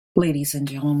Ladies and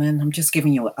gentlemen, I'm just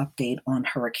giving you an update on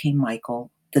Hurricane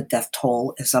Michael. The death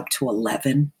toll is up to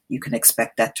 11. You can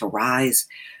expect that to rise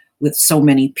with so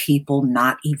many people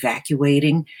not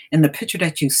evacuating. And the picture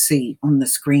that you see on the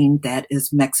screen, that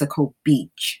is Mexico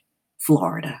Beach,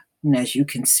 Florida. And as you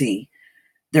can see,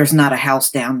 there's not a house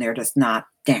down there that's not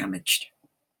damaged.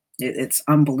 It's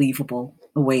unbelievable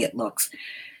the way it looks.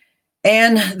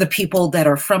 And the people that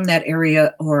are from that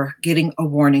area are getting a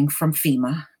warning from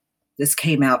FEMA. This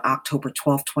came out October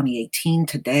 12th, 2018,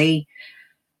 today.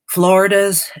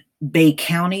 Florida's Bay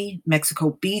County,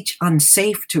 Mexico Beach,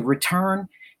 unsafe to return,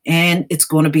 and it's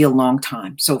going to be a long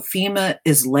time. So FEMA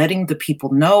is letting the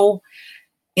people know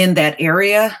in that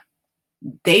area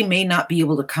they may not be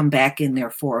able to come back in there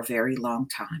for a very long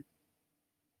time.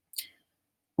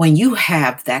 When you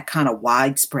have that kind of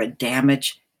widespread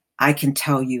damage, I can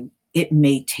tell you it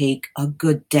may take a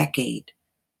good decade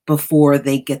before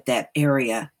they get that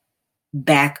area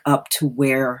back up to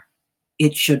where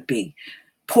it should be.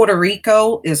 Puerto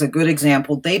Rico is a good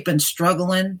example. They've been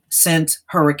struggling since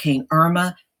Hurricane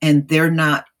Irma, and they're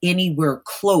not anywhere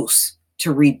close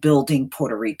to rebuilding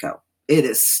Puerto Rico. It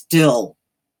is still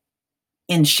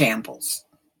in shambles.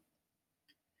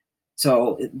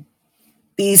 So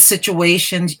these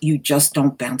situations, you just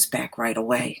don't bounce back right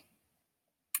away.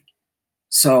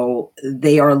 So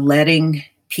they are letting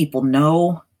people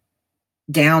know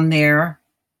down there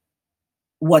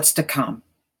what's to come.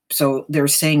 So they're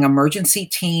saying emergency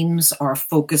teams are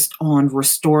focused on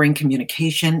restoring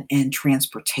communication and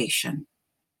transportation.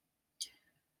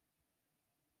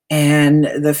 And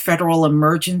the Federal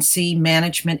Emergency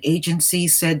Management Agency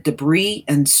said debris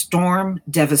and storm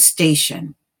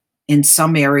devastation in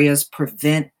some areas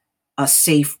prevent a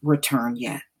safe return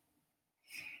yet.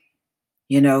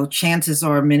 You know, chances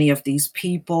are many of these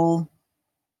people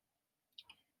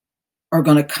are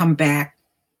going to come back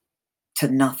to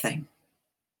nothing.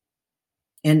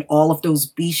 And all of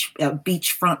those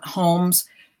beachfront homes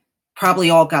probably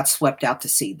all got swept out to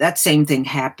sea. That same thing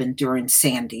happened during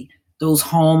Sandy. Those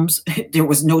homes, there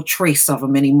was no trace of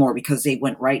them anymore because they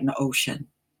went right in the ocean.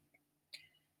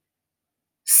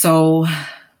 So,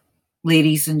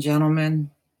 ladies and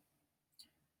gentlemen,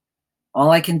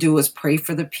 all I can do is pray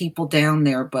for the people down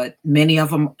there, but many of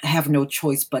them have no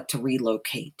choice but to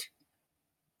relocate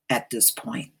at this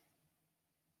point.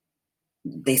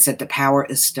 They said the power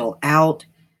is still out.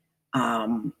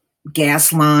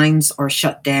 Gas lines are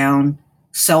shut down.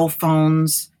 Cell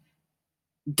phones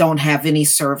don't have any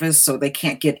service, so they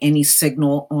can't get any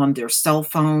signal on their cell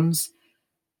phones.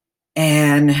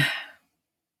 And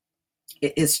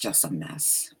it's just a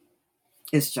mess.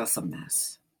 It's just a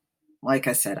mess. Like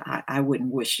I said, I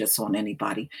wouldn't wish this on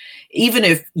anybody. Even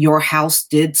if your house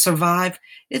did survive,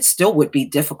 it still would be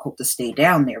difficult to stay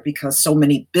down there because so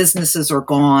many businesses are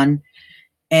gone.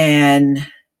 And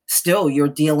still, you're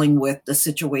dealing with the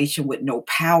situation with no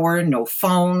power, no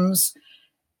phones.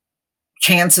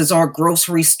 Chances are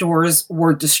grocery stores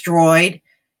were destroyed.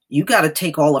 You got to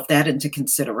take all of that into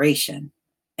consideration.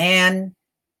 And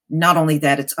not only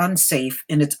that, it's unsafe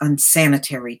and it's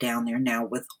unsanitary down there now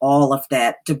with all of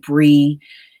that debris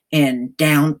and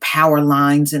down power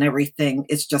lines and everything.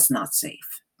 It's just not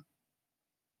safe.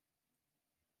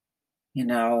 You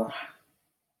know,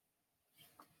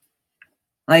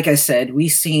 like I said,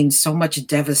 we've seen so much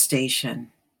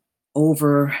devastation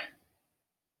over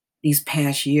these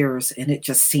past years, and it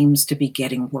just seems to be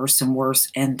getting worse and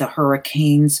worse. And the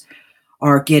hurricanes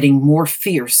are getting more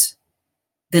fierce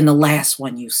than the last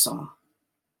one you saw.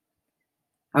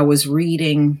 I was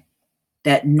reading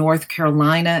that North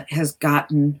Carolina has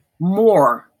gotten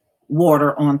more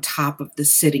water on top of the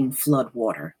sitting flood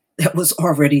water that was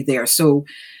already there. So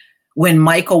when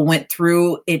Michael went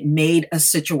through, it made a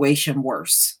situation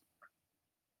worse.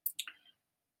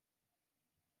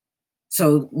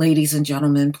 So, ladies and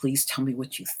gentlemen, please tell me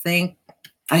what you think.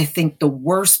 I think the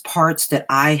worst parts that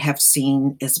I have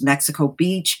seen is Mexico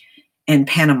Beach and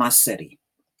Panama City.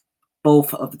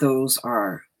 Both of those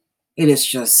it is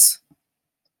just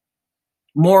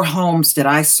more homes that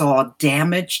I saw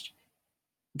damaged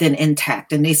than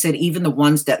intact. And they said even the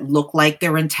ones that look like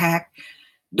they're intact,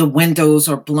 the windows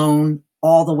are blown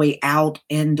all the way out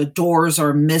and the doors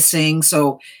are missing.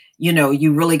 So, you know,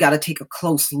 you really got to take a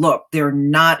close look. They're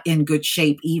not in good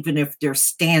shape, even if they're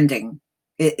standing.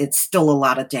 It's still a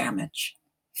lot of damage.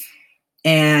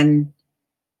 And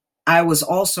I was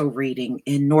also reading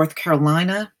in North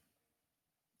Carolina,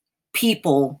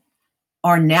 people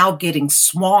are now getting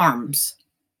swarms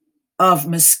of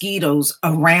mosquitoes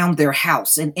around their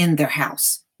house and in their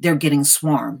house. They're getting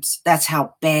swarms. That's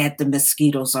how bad the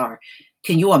mosquitoes are.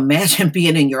 Can you imagine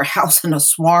being in your house and a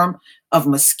swarm of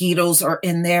mosquitoes are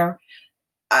in there.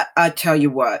 I tell you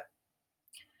what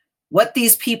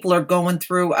these people are going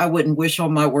through, I wouldn't wish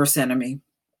on my worst enemy.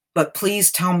 But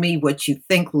please tell me what you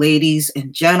think, ladies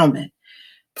and gentlemen.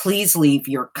 Please leave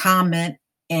your comment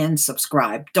and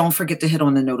subscribe. Don't forget to hit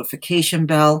on the notification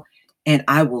bell, and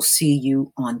I will see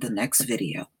you on the next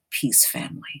video. Peace,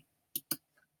 family.